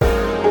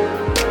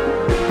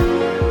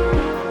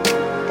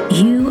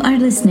are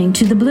listening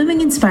to the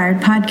Blooming Inspired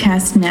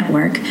Podcast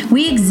Network.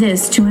 We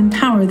exist to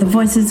empower the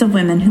voices of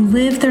women who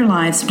live their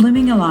lives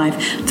blooming alive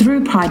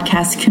through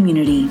podcast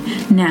community.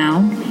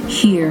 Now,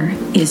 here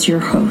is your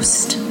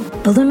host.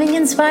 Blooming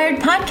Inspired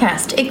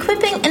Podcast,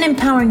 equipping and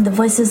empowering the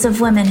voices of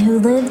women who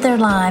live their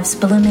lives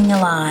blooming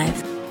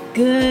alive.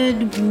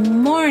 Good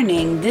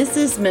morning. This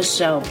is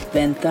Michelle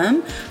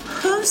Bentham,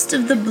 host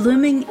of the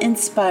Blooming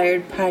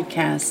Inspired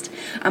Podcast.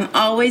 I'm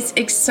always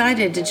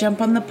excited to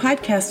jump on the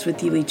podcast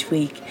with you each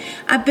week.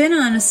 I've been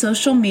on a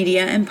social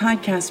media and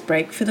podcast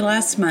break for the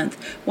last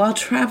month while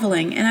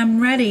traveling, and I'm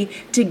ready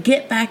to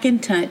get back in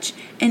touch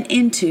and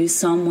into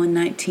Psalm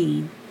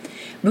 119.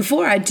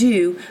 Before I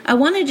do, I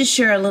wanted to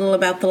share a little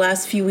about the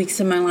last few weeks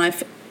of my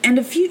life and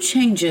a few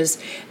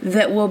changes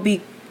that will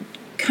be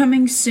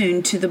coming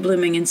soon to the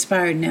Blooming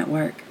Inspired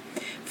Network.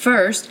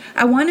 First,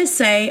 I want to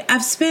say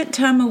I've spent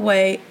time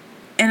away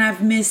and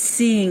I've missed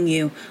seeing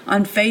you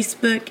on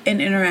Facebook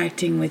and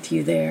interacting with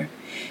you there.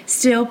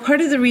 Still,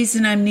 part of the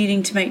reason I'm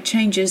needing to make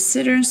changes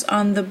centers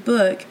on the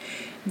book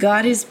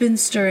God has been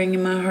stirring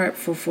in my heart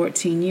for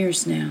 14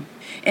 years now.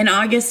 In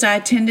August, I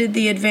attended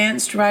the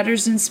Advanced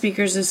Writers and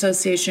Speakers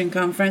Association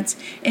Conference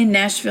in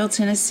Nashville,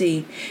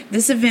 Tennessee.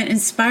 This event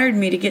inspired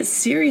me to get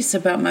serious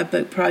about my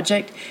book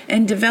project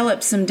and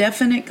develop some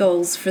definite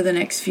goals for the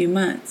next few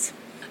months.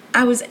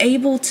 I was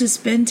able to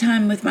spend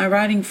time with my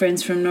writing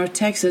friends from North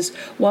Texas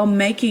while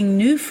making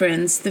new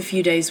friends the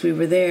few days we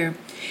were there.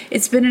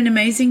 It's been an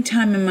amazing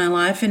time in my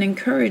life and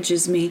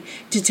encourages me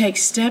to take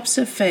steps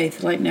of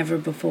faith like never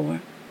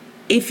before.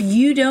 If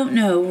you don't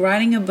know,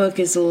 writing a book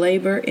is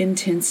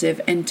labor-intensive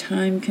and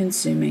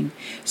time-consuming.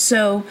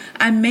 So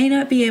I may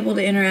not be able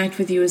to interact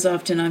with you as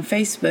often on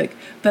Facebook,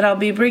 but I'll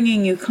be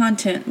bringing you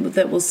content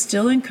that will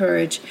still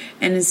encourage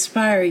and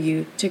inspire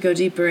you to go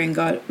deeper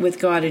with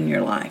God in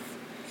your life.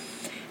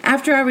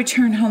 After I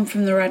returned home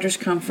from the Writers'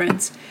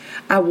 Conference,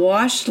 I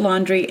washed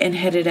laundry and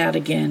headed out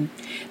again,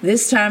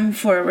 this time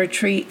for a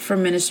retreat for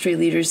ministry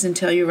leaders in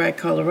Telluride,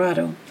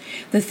 Colorado.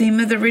 The theme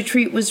of the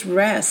retreat was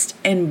rest,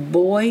 and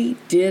boy,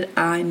 did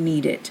I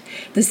need it.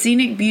 The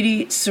scenic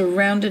beauty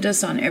surrounded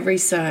us on every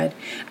side.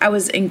 I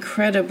was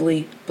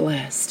incredibly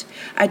blessed.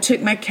 I took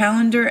my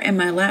calendar and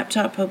my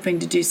laptop hoping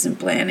to do some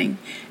planning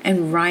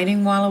and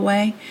writing while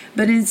away,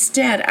 but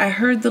instead I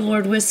heard the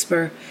Lord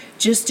whisper,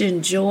 "Just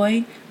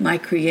enjoy my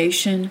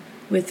creation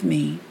with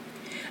me."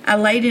 I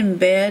laid in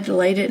bed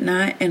late at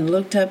night and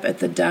looked up at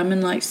the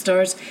diamond-like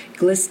stars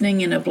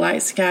glistening in a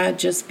black sky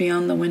just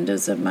beyond the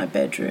windows of my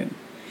bedroom.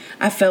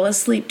 I fell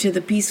asleep to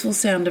the peaceful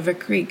sound of a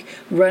creek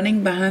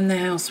running behind the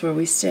house where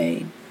we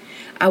stayed.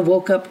 I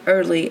woke up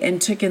early and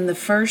took in the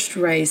first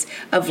rays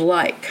of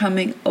light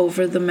coming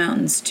over the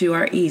mountains to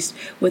our east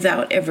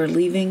without ever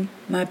leaving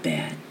my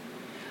bed.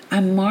 I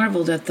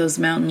marveled at those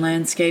mountain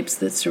landscapes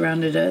that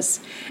surrounded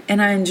us,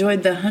 and I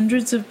enjoyed the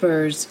hundreds of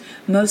birds,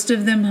 most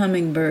of them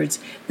hummingbirds,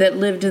 that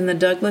lived in the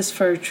Douglas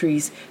fir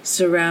trees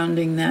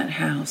surrounding that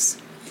house.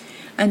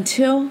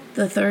 Until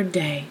the third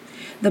day,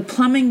 the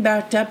plumbing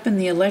backed up in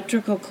the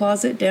electrical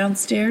closet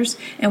downstairs,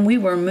 and we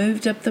were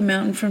moved up the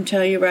mountain from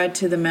Telluride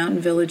to the Mountain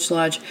Village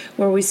Lodge,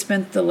 where we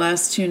spent the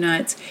last 2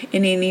 nights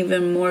in an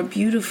even more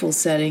beautiful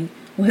setting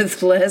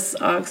with less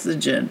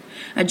oxygen.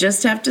 I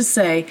just have to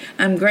say,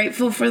 I'm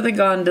grateful for the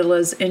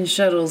gondolas and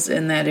shuttles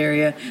in that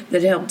area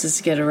that helped us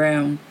get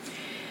around.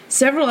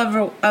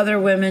 Several other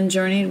women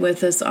journeyed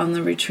with us on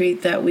the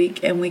retreat that week,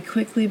 and we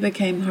quickly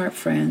became heart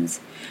friends.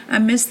 I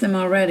miss them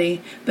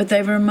already, but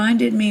they've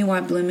reminded me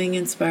why Blooming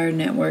Inspired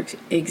Network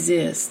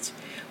exists.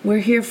 We're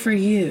here for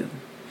you.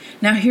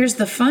 Now here's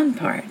the fun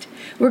part.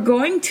 We're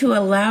going to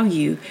allow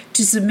you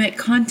to submit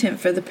content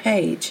for the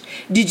page.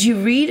 Did you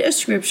read a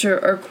scripture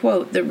or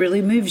quote that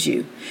really moves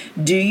you?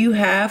 Do you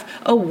have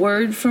a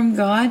word from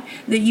God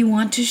that you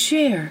want to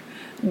share?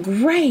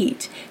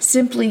 Great.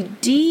 Simply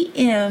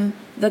DM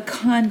the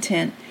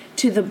content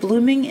to the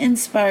Blooming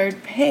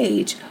Inspired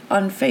page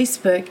on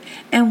Facebook,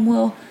 and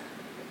we'll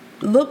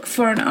look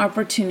for an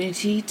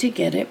opportunity to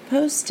get it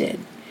posted.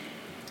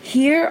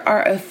 Here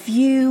are a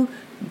few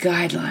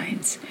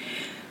guidelines.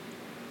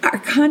 Our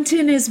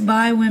content is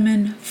by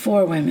women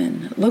for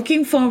women,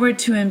 looking forward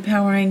to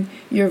empowering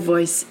your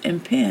voice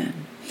and pen.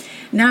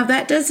 Now,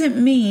 that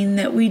doesn't mean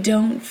that we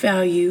don't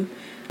value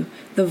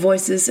the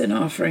voices and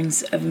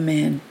offerings of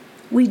men.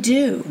 We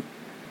do.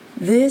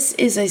 This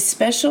is a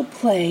special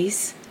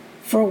place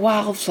for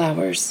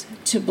wildflowers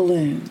to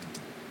bloom.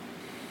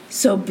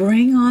 So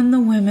bring on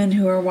the women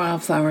who are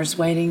wildflowers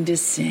waiting to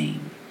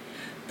sing.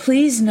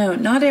 Please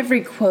note, not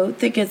every quote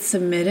that gets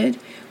submitted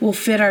will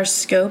fit our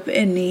scope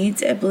and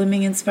needs at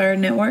Blooming Inspired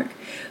Network,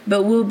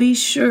 but we'll be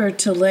sure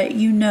to let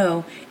you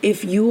know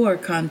if your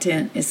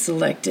content is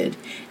selected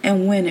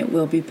and when it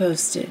will be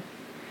posted.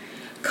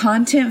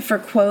 Content for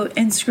quote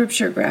and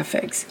scripture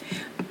graphics.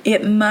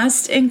 It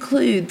must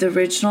include the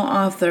original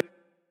author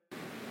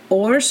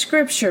or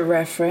scripture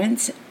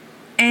reference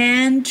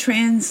and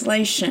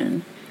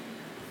translation.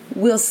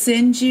 We'll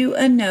send you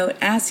a note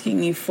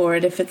asking you for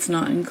it if it's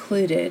not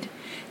included.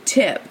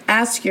 Tip: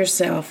 ask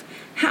yourself,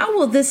 how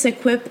will this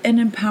equip and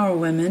empower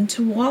women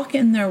to walk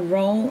in their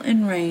role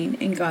and reign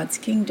in God's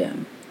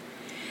kingdom?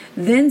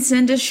 Then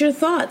send us your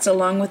thoughts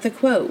along with the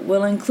quote.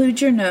 We'll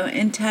include your note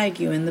and tag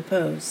you in the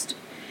post.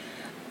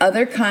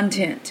 Other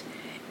content.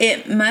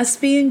 It must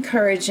be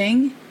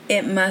encouraging.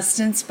 It must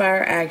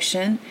inspire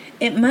action.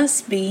 It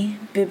must be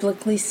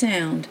biblically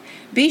sound.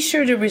 Be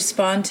sure to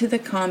respond to the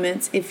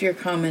comments if your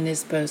content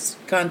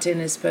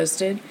is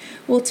posted.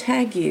 We'll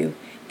tag you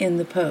in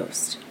the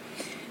post.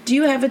 Do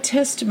you have a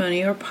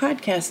testimony or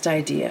podcast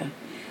idea?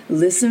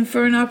 Listen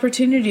for an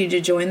opportunity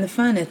to join the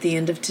fun at the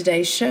end of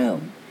today's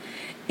show.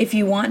 If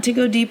you want to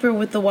go deeper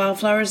with the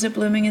Wildflowers at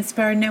Blooming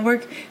Inspired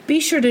Network, be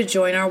sure to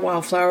join our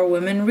Wildflower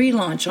Women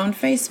relaunch on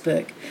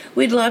Facebook.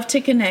 We'd love to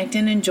connect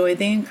and enjoy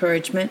the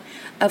encouragement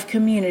of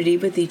community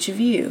with each of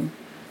you.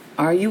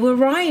 Are you a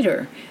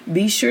writer?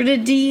 Be sure to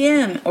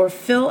DM or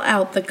fill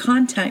out the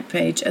contact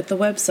page at the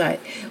website.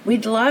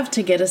 We'd love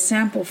to get a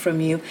sample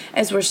from you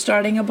as we're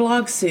starting a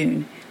blog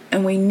soon,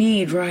 and we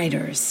need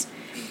writers.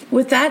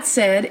 With that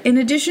said, in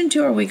addition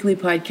to our weekly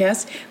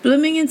podcast,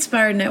 Blooming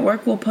Inspired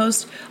Network will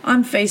post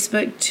on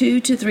Facebook 2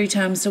 to 3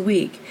 times a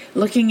week,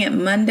 looking at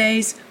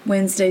Mondays,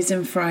 Wednesdays,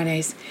 and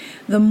Fridays.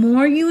 The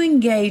more you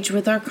engage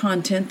with our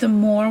content, the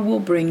more we'll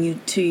bring you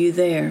to you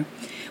there.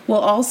 We'll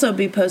also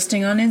be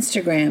posting on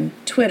Instagram,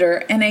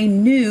 Twitter, and a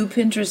new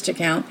Pinterest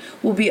account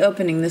will be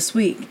opening this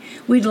week.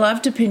 We'd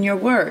love to pin your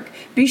work.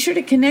 Be sure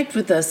to connect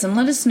with us and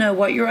let us know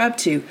what you're up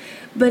to.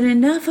 But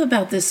enough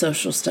about this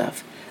social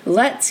stuff.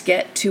 Let's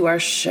get to our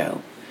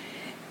show.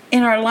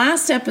 In our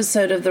last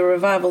episode of the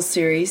Revival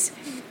series,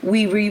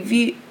 we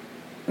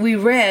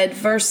read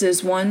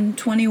verses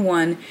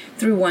 121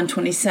 through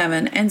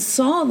 127 and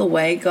saw the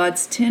way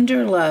God's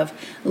tender love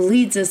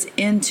leads us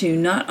into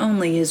not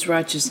only His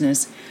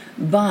righteousness,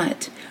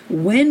 but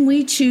when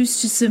we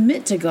choose to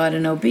submit to God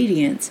in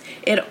obedience,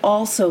 it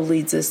also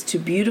leads us to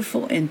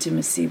beautiful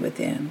intimacy with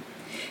Him.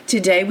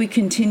 Today we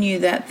continue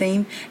that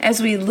theme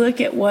as we look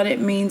at what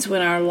it means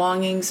when our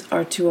longings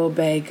are to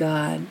obey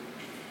God.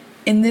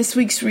 In this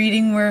week's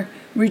reading, we're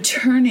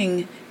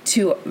returning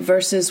to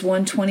verses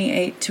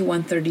 128 to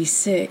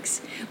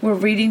 136. We're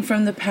reading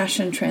from the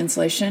Passion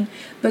Translation,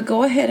 but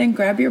go ahead and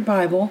grab your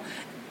Bible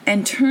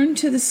and turn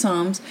to the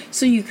Psalms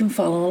so you can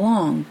follow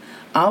along.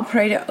 I'll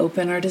pray to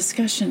open our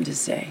discussion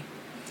today.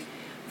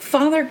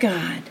 Father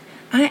God,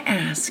 I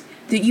ask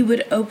that you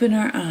would open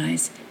our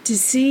eyes to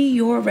see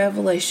your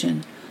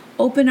revelation.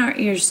 Open our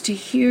ears to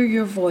hear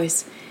your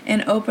voice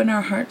and open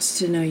our hearts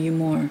to know you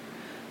more.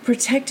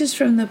 Protect us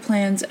from the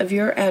plans of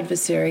your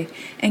adversary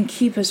and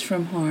keep us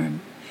from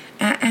harm.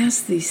 I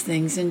ask these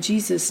things in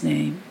Jesus'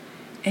 name.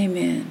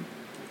 Amen.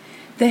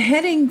 The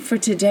heading for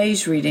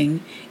today's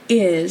reading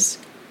is,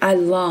 I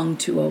long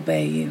to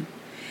obey you.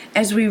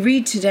 As we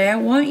read today, I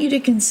want you to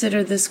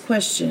consider this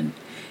question.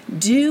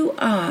 Do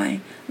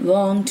I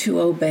long to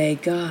obey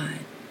God?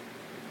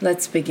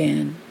 Let's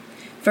begin.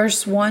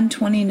 Verse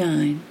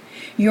 129.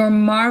 Your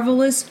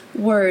marvelous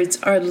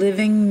words are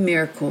living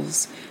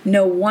miracles.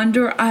 No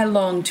wonder I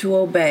long to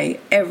obey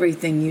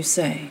everything you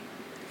say.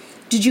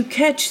 Did you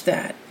catch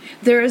that?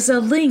 There is a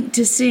link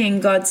to seeing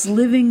God's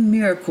living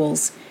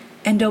miracles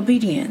and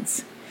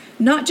obedience.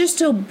 Not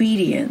just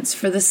obedience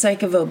for the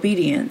sake of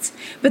obedience,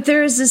 but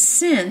there is a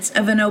sense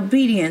of an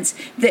obedience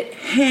that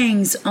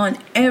hangs on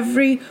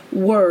every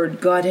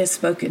word God has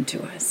spoken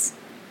to us.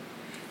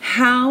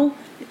 How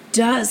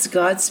does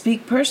God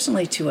speak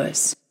personally to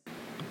us?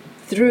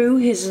 Through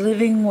His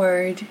living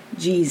word,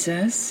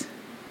 Jesus,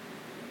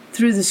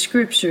 through the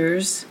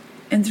scriptures,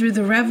 and through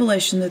the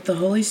revelation that the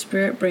Holy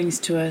Spirit brings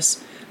to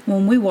us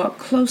when we walk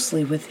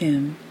closely with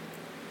Him.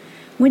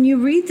 When you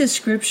read the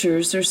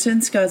scriptures or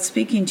sense God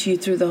speaking to you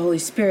through the Holy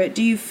Spirit,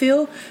 do you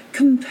feel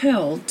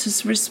compelled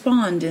to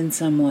respond in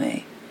some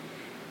way?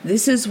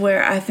 This is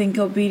where I think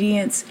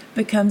obedience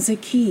becomes a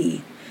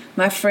key.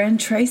 My friend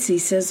Tracy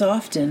says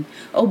often,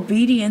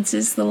 obedience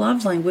is the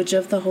love language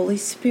of the Holy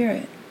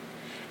Spirit.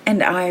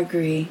 And I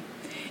agree.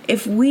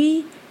 If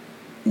we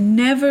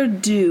never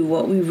do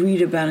what we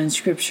read about in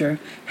Scripture,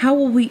 how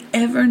will we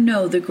ever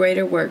know the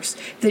greater works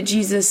that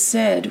Jesus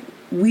said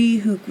we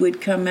who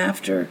would come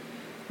after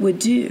would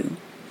do?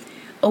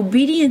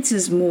 Obedience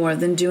is more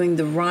than doing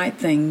the right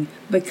thing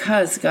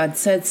because God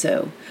said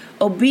so.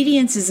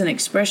 Obedience is an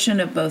expression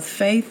of both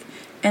faith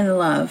and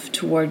love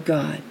toward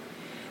God.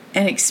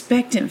 An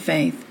expectant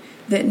faith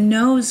that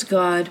knows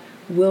God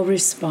will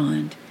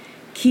respond,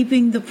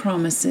 keeping the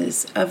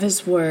promises of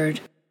His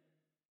word.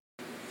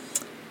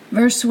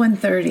 Verse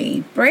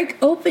 130, break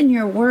open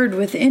your word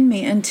within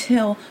me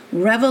until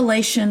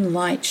revelation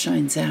light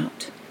shines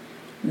out.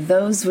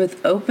 Those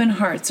with open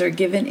hearts are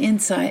given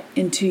insight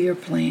into your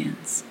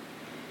plans.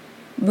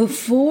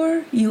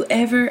 Before you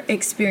ever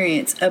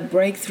experience a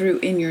breakthrough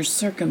in your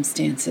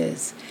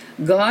circumstances,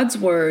 God's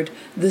word,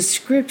 the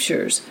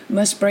scriptures,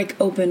 must break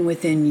open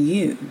within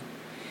you,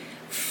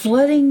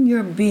 flooding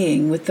your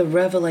being with the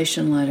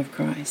revelation light of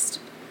Christ.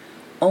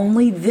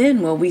 Only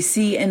then will we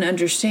see and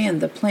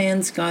understand the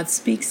plans God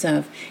speaks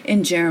of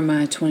in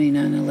Jeremiah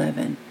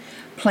 29:11.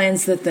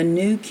 plans that the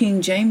New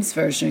King James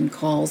Version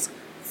calls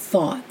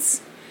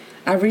thoughts.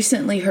 I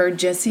recently heard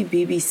Jessie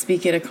Beebe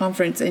speak at a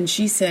conference, and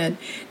she said,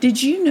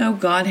 "Did you know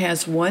God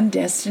has one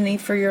destiny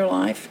for your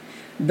life,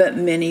 but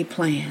many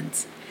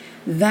plans?"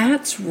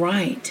 That's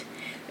right.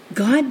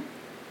 God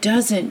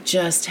doesn't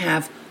just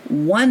have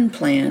one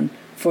plan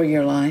for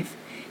your life.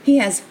 He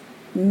has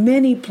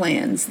many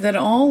plans that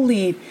all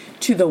lead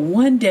to the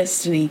one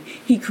destiny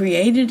He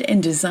created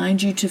and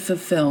designed you to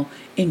fulfill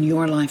in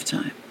your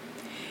lifetime.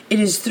 It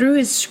is through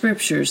His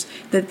scriptures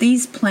that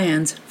these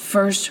plans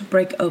first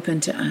break open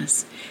to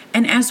us.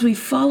 And as we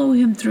follow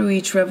Him through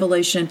each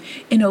revelation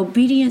in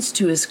obedience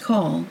to His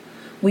call,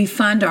 we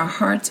find our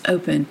hearts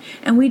open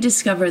and we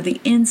discover the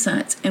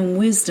insights and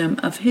wisdom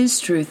of His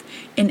truth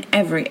in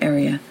every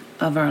area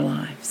of our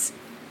lives.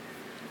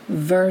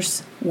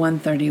 Verse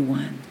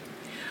 131.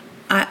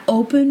 I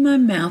open my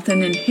mouth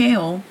and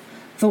inhale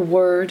the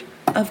word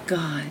of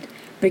God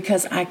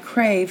because I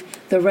crave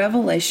the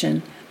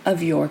revelation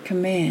of your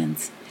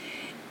commands.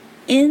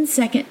 In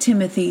 2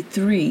 Timothy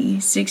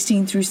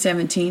 3:16 through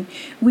 17,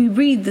 we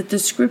read that the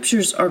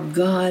scriptures are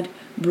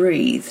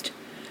God-breathed.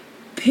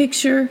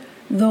 Picture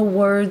the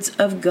words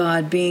of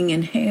God being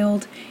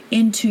inhaled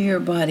into your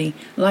body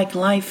like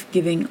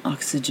life-giving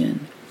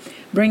oxygen,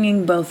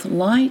 bringing both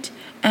light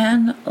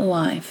and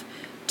life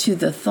to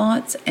the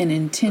thoughts and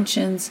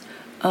intentions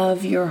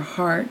of your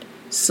heart,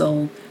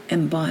 soul,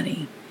 and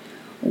body.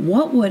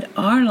 What would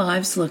our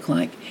lives look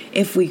like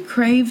if we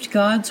craved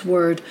God's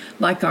word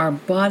like our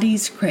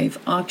bodies crave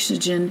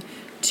oxygen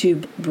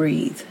to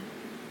breathe?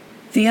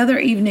 The other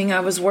evening, I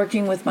was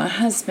working with my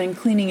husband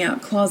cleaning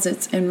out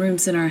closets and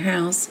rooms in our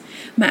house.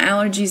 My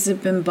allergies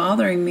have been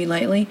bothering me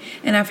lately,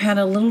 and I've had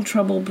a little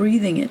trouble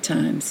breathing at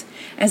times.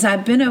 As I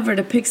bent over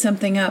to pick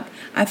something up,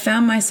 I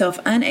found myself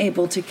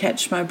unable to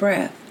catch my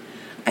breath.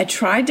 I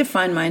tried to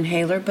find my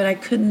inhaler, but I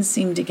couldn't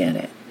seem to get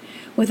it.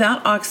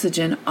 Without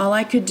oxygen, all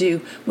I could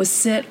do was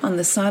sit on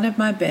the side of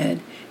my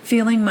bed,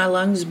 feeling my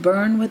lungs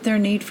burn with their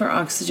need for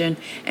oxygen,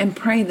 and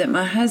pray that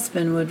my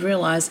husband would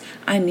realize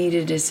I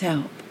needed his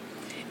help.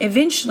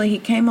 Eventually, he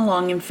came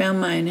along and found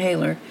my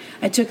inhaler.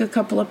 I took a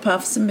couple of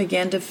puffs and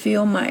began to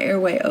feel my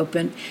airway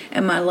open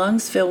and my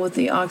lungs fill with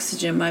the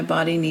oxygen my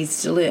body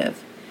needs to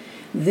live.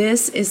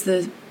 This is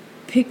the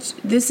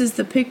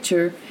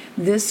picture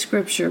this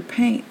scripture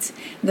paints,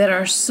 that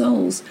our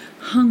souls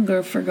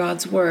hunger for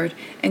God's word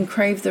and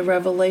crave the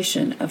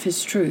revelation of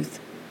His truth.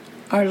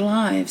 Our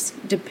lives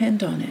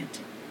depend on it.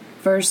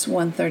 Verse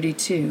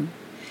 132,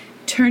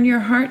 turn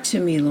your heart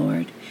to me,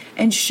 Lord,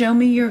 and show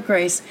me your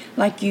grace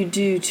like you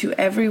do to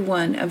every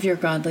one of your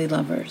godly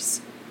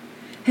lovers.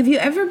 Have you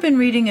ever been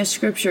reading a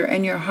scripture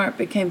and your heart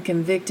became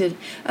convicted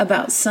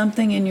about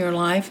something in your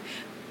life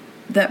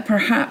that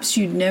perhaps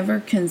you'd never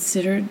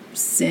considered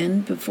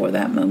sin before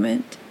that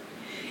moment?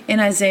 In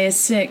Isaiah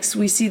 6,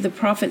 we see the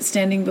prophet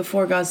standing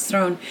before God's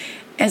throne.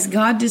 As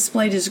God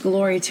displayed His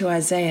glory to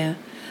Isaiah,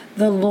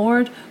 the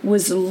Lord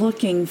was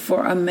looking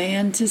for a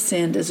man to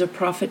send as a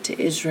prophet to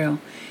Israel.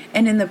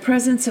 And in the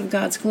presence of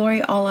God's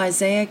glory, all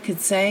Isaiah could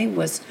say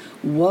was,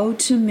 "Woe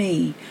to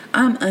me,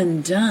 I'm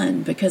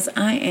undone because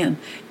I am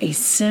a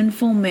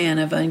sinful man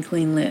of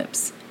unclean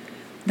lips."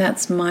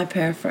 That's my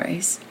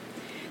paraphrase.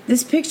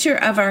 This picture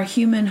of our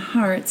human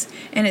hearts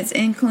and its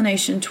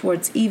inclination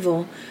towards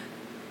evil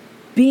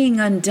being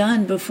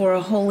undone before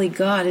a holy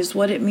God is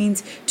what it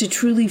means to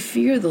truly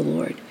fear the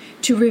Lord,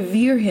 to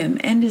revere Him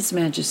and His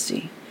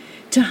majesty,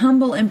 to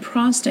humble and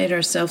prostrate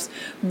ourselves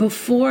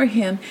before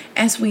Him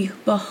as we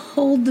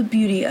behold the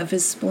beauty of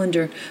His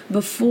splendor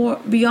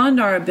beyond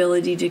our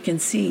ability to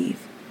conceive.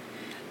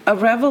 A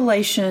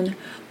revelation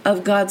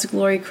of God's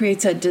glory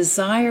creates a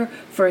desire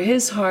for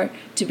His heart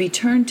to be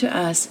turned to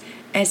us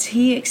as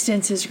He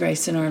extends His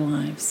grace in our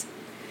lives.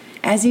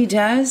 As He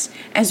does,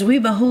 as we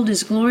behold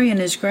His glory and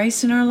His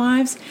grace in our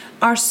lives,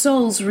 our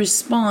souls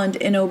respond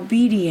in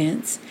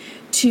obedience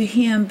to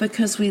Him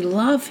because we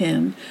love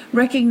Him,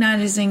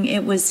 recognizing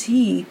it was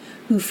He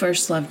who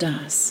first loved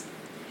us.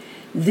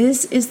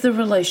 This is the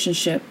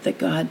relationship that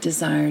God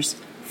desires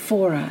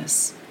for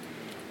us,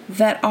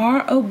 that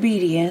our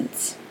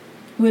obedience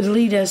would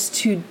lead us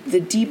to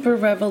the deeper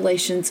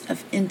revelations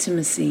of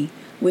intimacy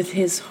with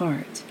His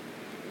heart.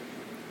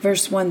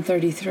 Verse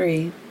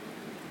 133,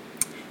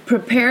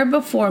 prepare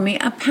before me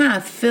a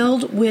path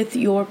filled with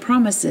your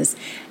promises,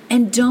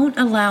 and don't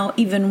allow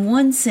even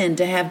one sin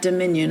to have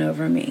dominion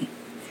over me.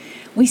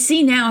 We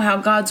see now how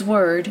God's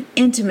word,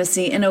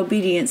 intimacy, and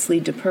obedience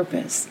lead to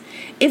purpose.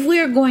 If we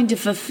are going to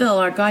fulfill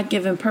our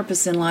God-given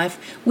purpose in life,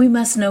 we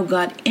must know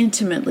God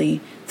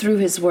intimately through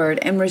His word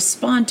and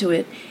respond to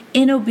it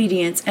in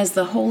obedience as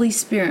the Holy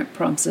Spirit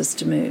prompts us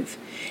to move.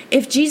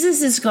 If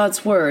Jesus is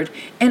God's word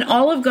and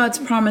all of God's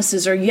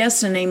promises are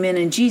yes and amen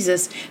in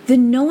Jesus,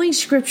 then knowing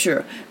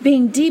Scripture,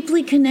 being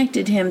deeply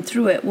connected to Him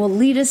through it, will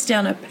lead us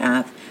down a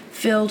path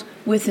filled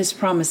with His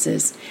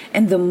promises.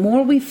 And the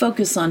more we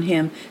focus on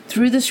Him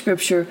through the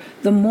Scripture,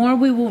 the more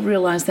we will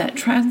realize that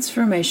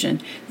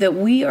transformation that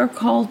we are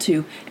called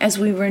to as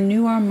we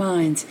renew our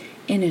minds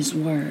in His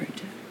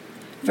word.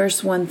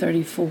 Verse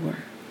 134.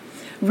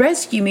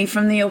 Rescue me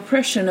from the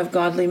oppression of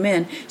godly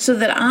men, so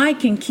that I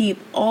can keep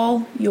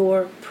all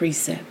your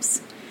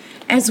precepts.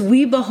 As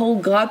we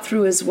behold God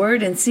through His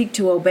Word and seek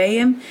to obey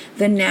Him,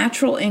 the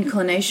natural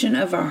inclination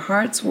of our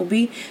hearts will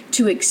be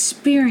to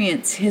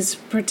experience His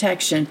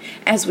protection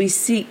as we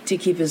seek to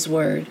keep His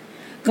Word.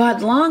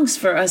 God longs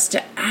for us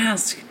to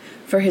ask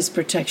for His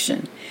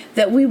protection,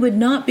 that we would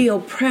not be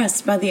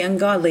oppressed by the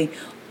ungodly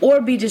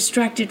or be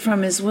distracted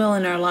from His will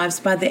in our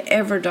lives by the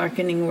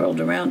ever-darkening world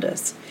around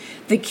us.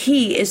 The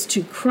key is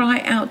to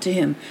cry out to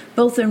Him,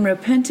 both in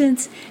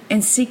repentance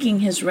and seeking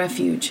His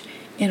refuge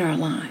in our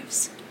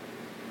lives.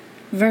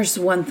 Verse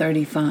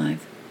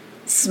 135,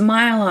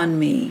 smile on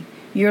me,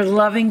 your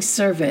loving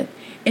servant.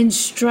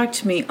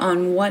 Instruct me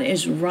on what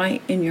is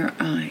right in your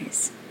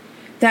eyes.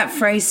 That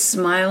phrase,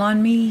 smile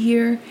on me,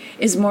 here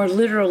is more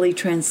literally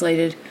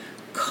translated,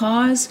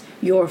 cause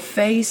your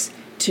face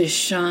to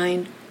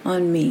shine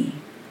on me.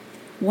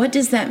 What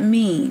does that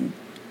mean,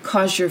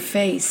 cause your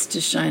face to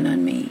shine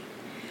on me?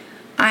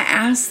 I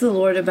asked the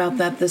Lord about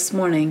that this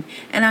morning,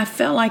 and I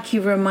felt like He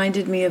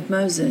reminded me of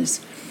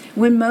Moses.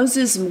 When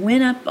Moses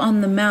went up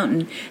on the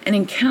mountain and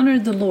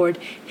encountered the Lord,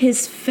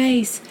 his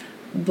face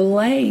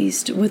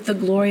blazed with the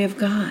glory of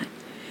God.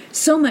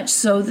 So much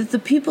so that the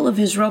people of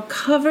Israel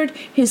covered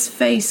his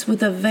face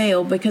with a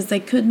veil because they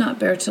could not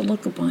bear to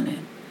look upon it.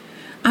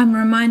 I'm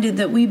reminded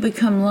that we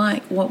become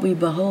like what we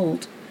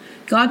behold.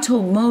 God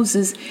told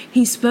Moses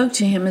He spoke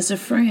to him as a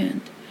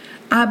friend.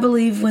 I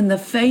believe when the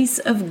face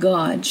of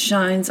God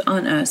shines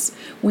on us,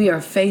 we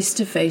are face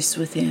to face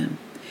with Him.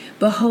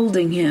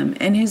 Beholding Him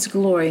and His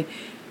glory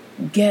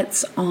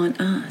gets on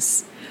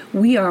us.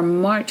 We are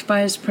marked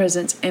by His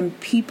presence, and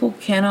people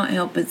cannot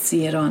help but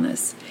see it on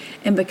us.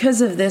 And because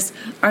of this,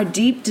 our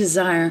deep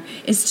desire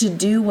is to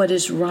do what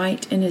is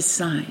right in His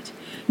sight.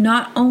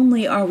 Not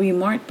only are we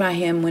marked by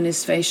Him when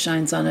His face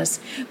shines on us,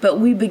 but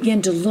we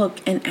begin to look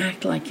and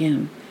act like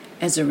Him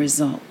as a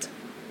result.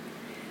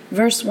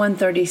 Verse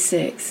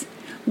 136,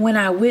 when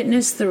I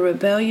witness the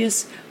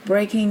rebellious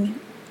breaking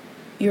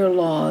your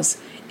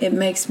laws, it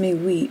makes me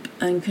weep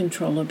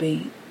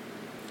uncontrollably.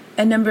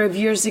 A number of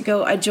years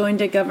ago, I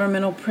joined a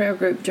governmental prayer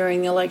group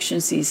during the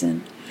election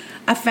season.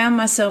 I found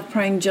myself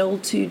praying Joel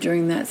 2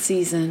 during that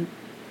season.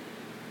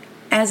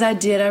 As I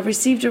did, I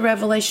received a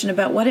revelation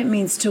about what it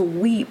means to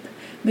weep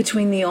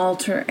between the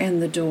altar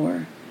and the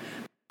door.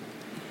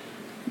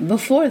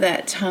 Before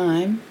that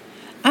time,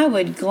 I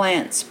would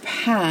glance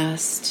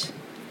past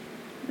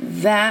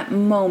that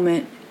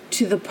moment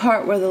to the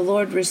part where the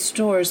Lord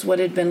restores what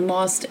had been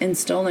lost and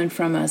stolen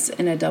from us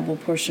in a double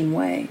portion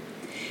way.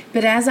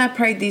 But as I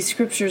prayed these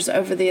scriptures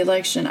over the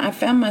election, I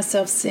found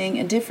myself seeing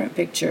a different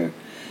picture,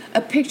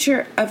 a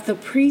picture of the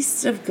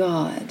priests of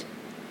God.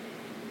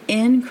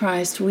 In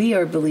Christ, we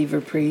are believer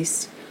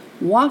priests,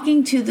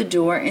 walking to the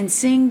door and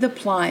seeing the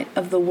plight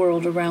of the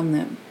world around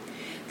them,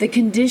 the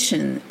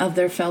condition of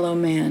their fellow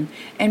man,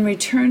 and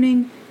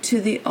returning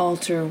to the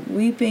altar,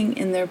 weeping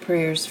in their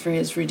prayers for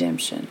His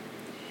redemption.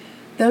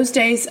 Those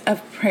days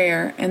of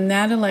prayer and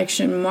that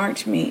election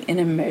marked me in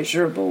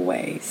immeasurable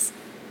ways.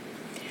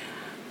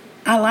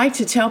 I like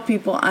to tell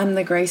people I'm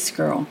the grace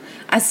girl.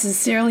 I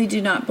sincerely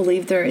do not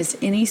believe there is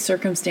any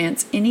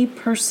circumstance, any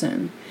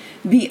person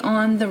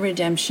beyond the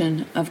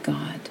redemption of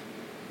God.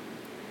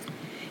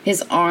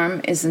 His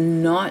arm is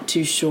not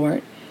too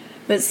short,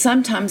 but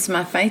sometimes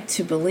my faith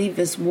to believe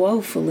is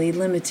woefully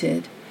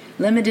limited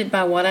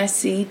by what I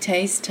see,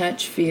 taste,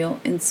 touch,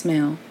 feel, and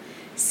smell.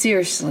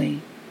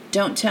 Seriously,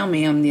 don't tell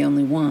me I'm the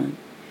only one.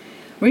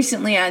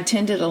 Recently, I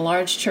attended a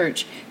large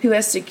church who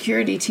has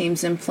security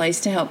teams in place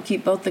to help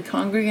keep both the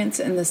congregants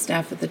and the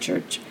staff of the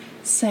church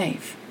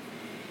safe.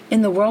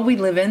 In the world we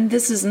live in,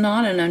 this is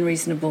not an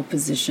unreasonable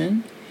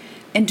position.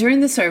 And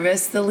during the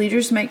service, the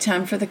leaders make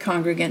time for the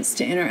congregants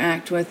to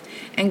interact with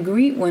and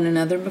greet one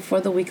another before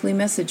the weekly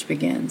message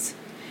begins.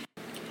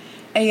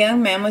 A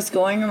young man was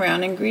going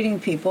around and greeting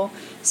people,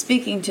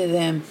 speaking to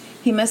them.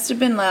 He must have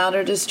been loud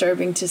or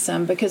disturbing to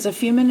some because a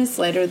few minutes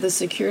later, the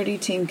security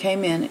team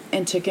came in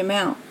and took him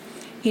out.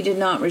 He did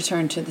not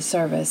return to the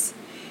service.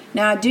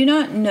 Now, I do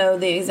not know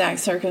the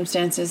exact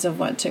circumstances of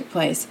what took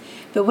place,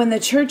 but when the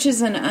church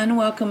is an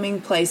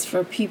unwelcoming place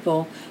for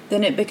people,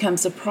 then it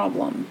becomes a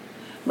problem.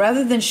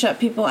 Rather than shut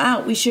people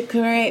out, we should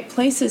create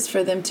places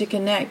for them to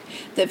connect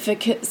that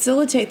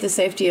facilitate the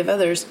safety of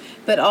others,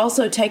 but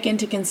also take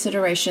into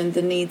consideration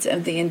the needs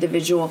of the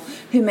individual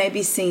who may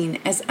be seen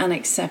as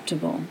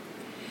unacceptable.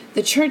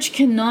 The church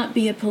cannot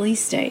be a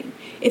police state.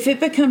 If it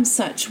becomes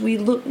such, we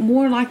look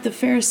more like the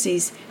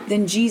Pharisees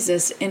than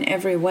Jesus in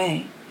every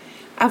way.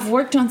 I've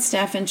worked on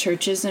staff in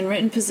churches and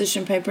written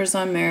position papers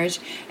on marriage,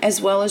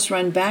 as well as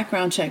run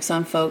background checks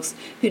on folks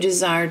who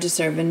desire to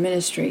serve in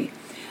ministry.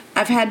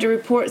 I've had to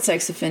report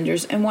sex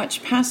offenders and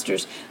watch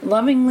pastors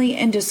lovingly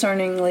and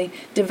discerningly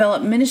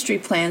develop ministry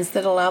plans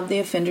that allowed the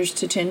offenders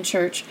to attend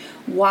church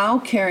while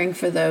caring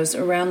for those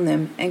around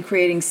them and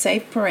creating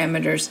safe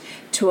parameters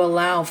to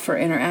allow for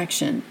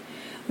interaction.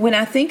 When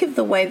I think of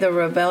the way the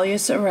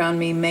rebellious around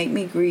me make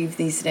me grieve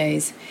these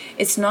days,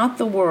 it's not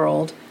the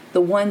world,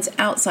 the ones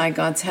outside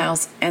God's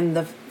house and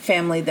the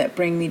family that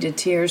bring me to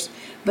tears,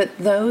 but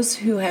those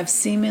who have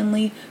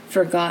seemingly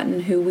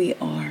forgotten who we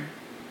are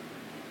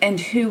and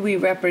who we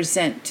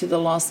represent to the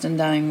lost and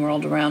dying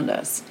world around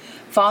us.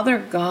 Father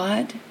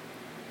God,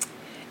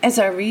 as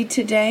I read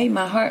today,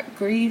 my heart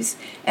grieves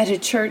at a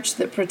church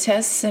that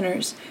protests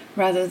sinners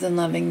rather than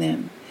loving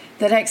them,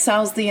 that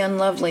exiles the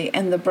unlovely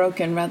and the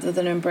broken rather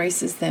than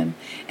embraces them.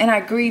 And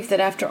I grieve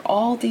that after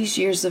all these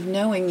years of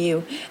knowing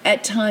you,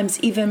 at times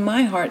even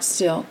my heart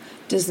still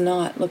does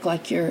not look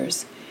like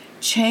yours.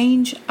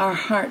 Change our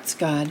hearts,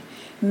 God.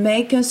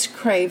 Make us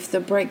crave the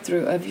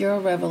breakthrough of your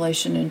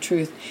revelation and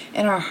truth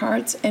in our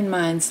hearts and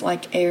minds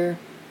like air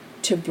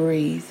to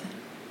breathe.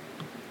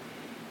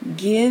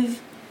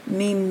 Give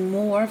me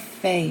more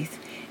faith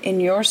in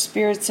your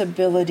Spirit's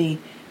ability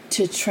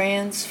to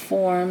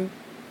transform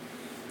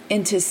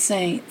into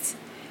saints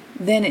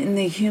than in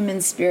the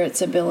human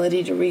spirit's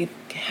ability to wreak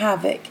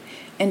havoc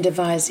and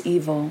devise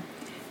evil.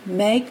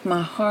 Make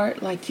my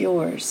heart like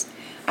yours.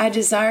 I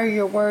desire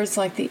your words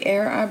like the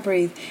air I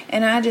breathe,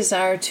 and I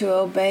desire to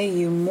obey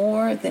you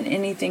more than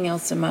anything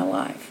else in my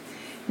life.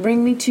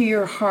 Bring me to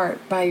your heart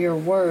by your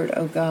word,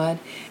 O God,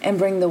 and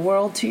bring the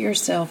world to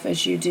yourself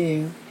as you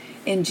do.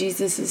 In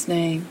Jesus'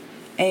 name,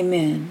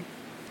 amen.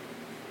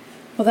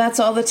 Well, that's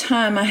all the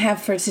time I have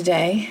for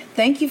today.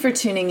 Thank you for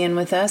tuning in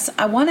with us.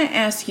 I want to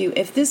ask you,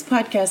 if this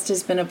podcast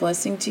has been a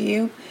blessing to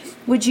you,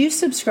 would you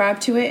subscribe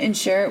to it and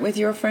share it with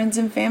your friends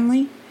and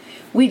family?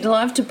 We'd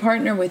love to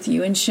partner with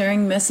you in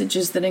sharing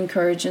messages that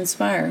encourage and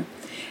inspire.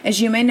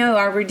 As you may know,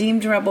 our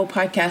Redeemed Rebel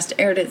podcast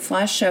aired its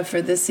last show for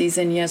this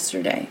season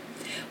yesterday.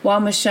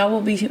 While Michelle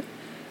will be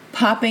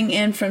popping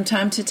in from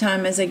time to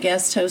time as a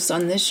guest host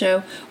on this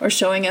show or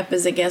showing up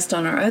as a guest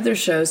on our other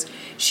shows,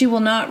 she will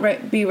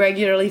not be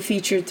regularly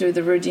featured through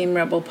the Redeemed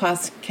Rebel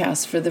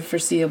podcast for the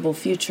foreseeable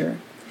future.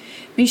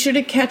 Be sure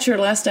to catch her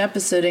last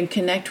episode and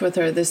connect with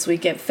her this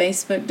week at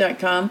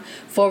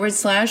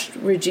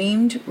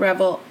facebook.com/Redeemed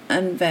Rebel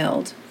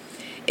Unveiled.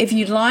 If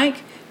you'd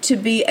like to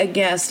be a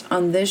guest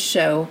on this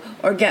show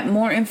or get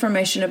more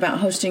information about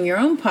hosting your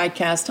own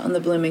podcast on the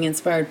Blooming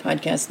Inspired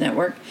Podcast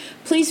Network,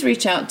 please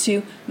reach out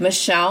to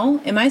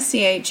Michelle,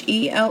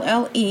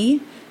 Michelle,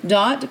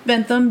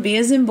 .Bentham, B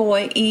as in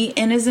boy, E,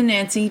 N as in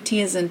Nancy,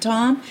 T as in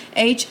Tom,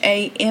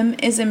 HAM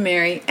as in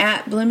Mary,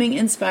 at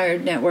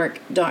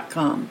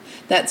bloominginspirednetwork.com.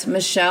 That's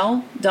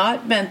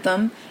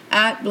Michelle.Bentham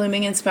at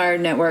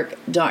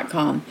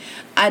bloominginspirednetwork.com.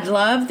 I'd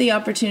love the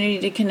opportunity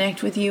to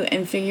connect with you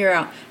and figure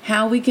out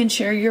how we can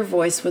share your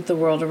voice with the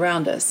world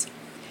around us.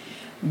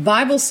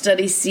 Bible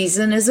study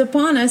season is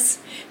upon us.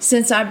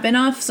 Since I've been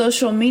off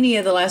social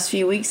media the last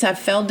few weeks, I've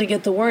failed to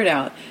get the word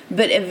out.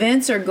 But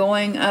events are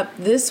going up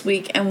this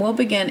week and will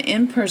begin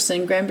in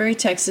person, Granbury,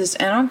 Texas,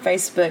 and on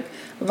Facebook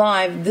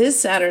Live this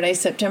Saturday,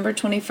 September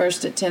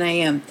 21st at 10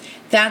 a.m.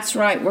 That's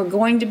right, we're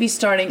going to be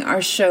starting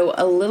our show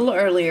a little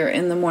earlier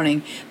in the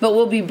morning, but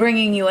we'll be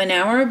bringing you an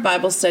hour of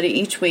Bible study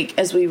each week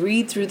as we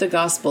read through the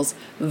Gospels,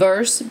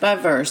 verse by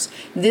verse.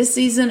 This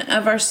season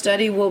of our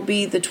study will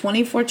be the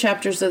 24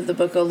 chapters of the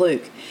book of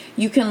Luke.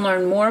 You can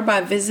learn more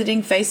by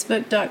visiting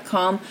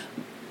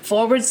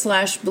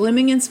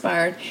facebook.com/Blooming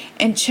Inspired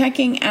and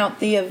checking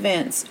out the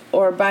events,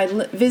 or by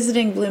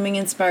visiting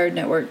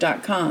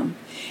bloominginspirednetwork.com.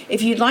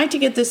 If you'd like to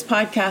get this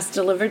podcast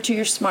delivered to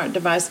your smart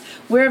device,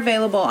 we're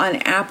available on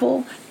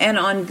Apple and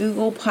on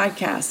Google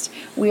Podcasts.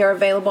 We are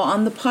available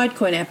on the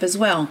Podcoin app as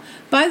well.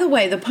 By the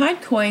way, the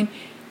Podcoin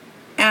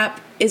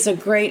app is a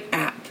great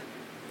app.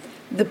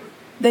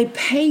 They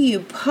pay you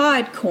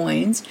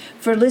Podcoins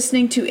for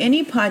listening to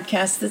any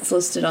podcast that's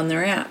listed on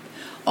their app.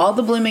 All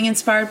the Blooming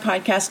Inspired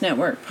Podcast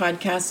Network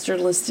podcasts are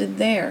listed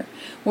there.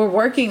 We're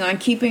working on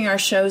keeping our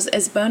shows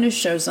as bonus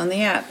shows on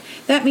the app.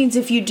 That means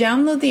if you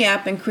download the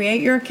app and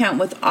create your account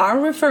with our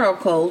referral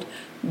code,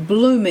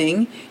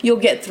 Blooming, you'll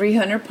get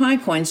 300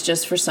 Podcoins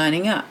just for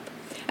signing up.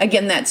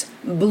 Again, that's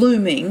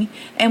Blooming.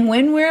 And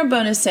when we're a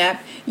bonus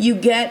app, you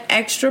get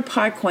extra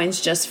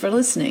Podcoins just for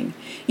listening.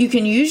 You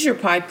can use your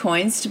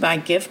Podcoins to buy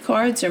gift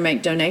cards or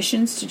make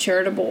donations to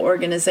charitable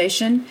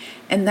organization,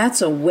 and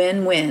that's a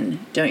win-win,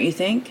 don't you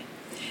think?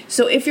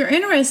 So if you're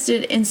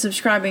interested in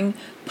subscribing,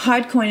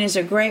 Podcoin is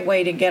a great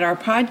way to get our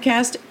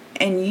podcast,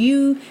 and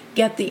you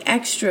get the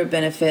extra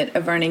benefit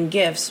of earning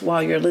gifts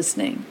while you're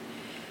listening.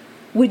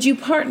 Would you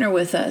partner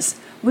with us?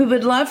 We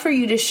would love for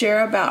you to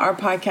share about our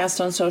podcast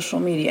on social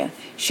media.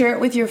 Share it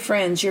with your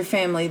friends, your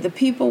family, the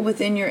people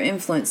within your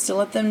influence, to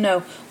let them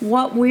know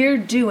what we're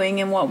doing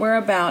and what we're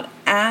about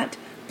at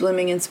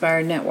Blooming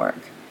Inspired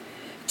Network.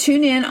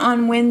 Tune in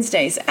on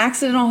Wednesdays.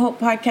 Accidental Hope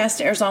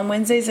Podcast airs on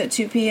Wednesdays at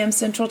 2 p.m.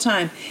 Central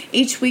Time.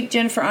 Each week,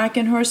 Jennifer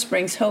Eichenhorst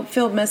brings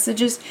hope-filled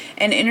messages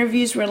and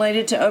interviews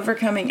related to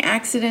overcoming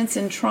accidents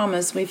and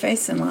traumas we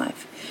face in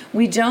life.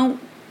 You don't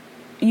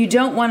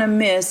want to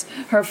miss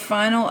her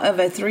final of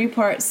a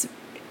 3-part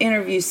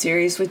interview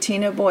series with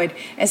Tina Boyd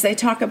as they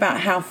talk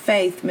about how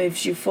faith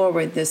moves you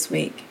forward this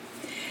week.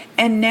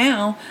 And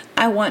now,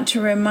 I want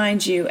to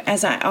remind you,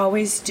 as I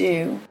always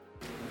do,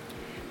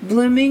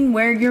 Blooming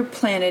where you're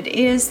planted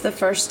is the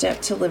first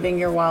step to living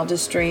your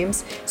wildest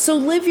dreams. So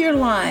live your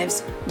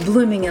lives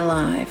blooming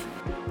alive.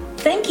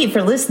 Thank you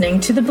for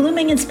listening to the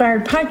Blooming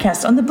Inspired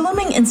Podcast on the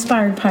Blooming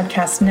Inspired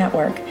Podcast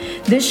Network.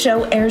 This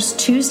show airs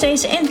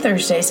Tuesdays and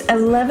Thursdays at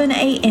 11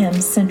 a.m.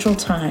 Central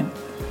Time.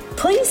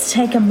 Please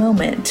take a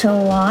moment to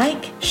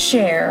like,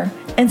 share,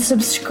 and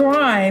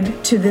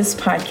subscribe to this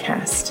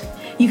podcast.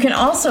 You can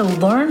also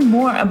learn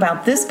more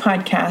about this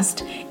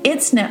podcast,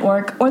 its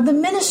network, or the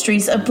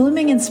ministries of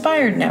Blooming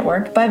Inspired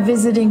Network by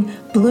visiting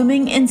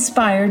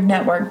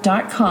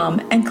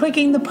bloominginspirednetwork.com and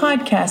clicking the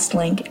podcast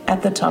link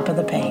at the top of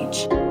the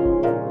page.